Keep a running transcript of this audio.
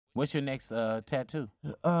What's your next tattoo?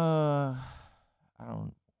 I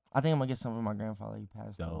think I'm gonna get something for my grandfather. He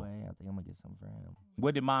passed away. I think I'm gonna get something for him.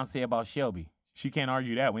 What did Mom say about Shelby? She can't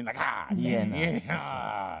argue that one. Like,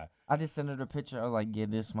 yeah. I just sent her the picture. I was like, yeah,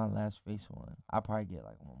 this is my last face one. I'll probably get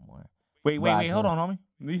like one more. Wait, hold on, homie.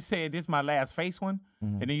 You said this is my last face one,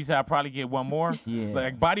 and then you said I'll probably get one more. Yeah.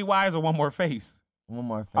 Like body wise or one more face. One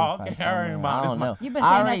more face. Oh, okay. All right, Mom. I don't know. You've been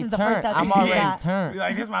saying that since the first tattoo. I'm already turned.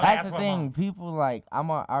 Like this is my That's last the one. thing. Mom. People like I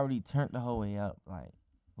already turned the whole way up. Like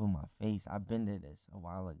with my face. I've been to this a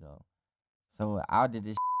while ago. So I did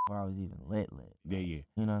this before I was even lit. Yeah. You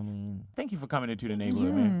know what I mean? Thank you for coming into the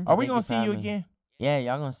neighborhood, man. Are we gonna see you again? Yeah,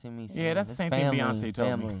 y'all gonna see me soon. Yeah, that's the same thing Beyonce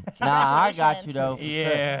told me. Nah, I got you though. For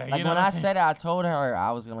yeah, sure. Like when I said it, I told her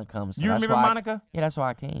I was gonna come. So you remember Monica? Yeah, that's why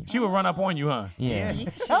I came. She would run up on you, huh? Yeah.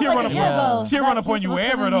 She'll run up on you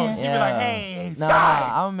wherever though. She'd be like, "Hey, Skies."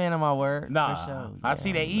 Nah, I'm a man of my word. Nah, for sure. I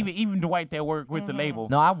see that. Even Dwight that work with the label.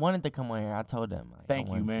 No, I wanted to come on here. I told them. Like,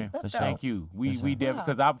 Thank you, man. For sure. Thank you. We definitely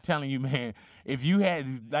because I'm telling you, man. If you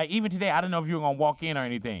had like even today, I don't know if you were gonna walk in or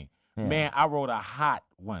anything. Yeah. Man, I wrote a hot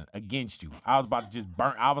one against you. I was about to just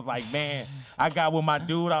burn. I was like, man, I got with my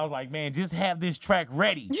dude. I was like, man, just have this track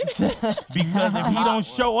ready. Because if he don't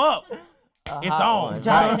show up, it's on.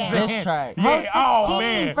 This track. Yeah, oh,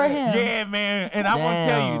 man. For him. Yeah, man. And I want to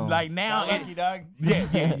tell you, like now. Lucky, dog.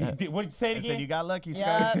 Yeah. What you say it again? I said you got lucky,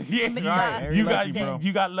 Skies. Yes, right.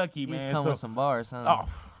 You got lucky, man. He's coming with some bars, huh? Oh.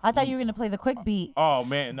 I thought you were gonna play the quick beat. Oh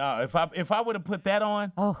man, no. If I would have put that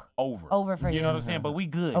on, over for you. You know what I'm saying? But we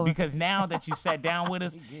good because now that you sat down with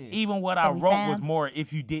us, even what I wrote was more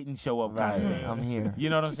if you didn't show up kind of thing. I'm here. You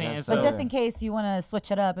know what I'm saying? But just in case you want to switch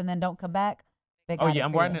it up and then don't come back. Oh yeah,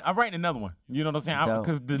 I'm writing another one. You know what I'm saying?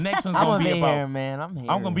 Because the next one's gonna be about. Here, man. I'm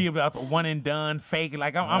here. I'm gonna be about the one and done, fake.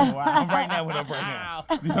 Like I'm writing that one up right now.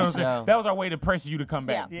 You know what I'm saying? That was our way to pressure you to come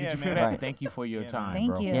back. Yeah. Did you feel that? Right. Thank you for your time, thank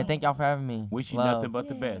bro. you. Yeah, thank y'all for having me. Wish you nothing but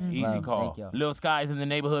the best. Easy call. Thank Lil Skies in the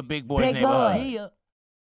neighborhood, big boys Big neighborhood. boy.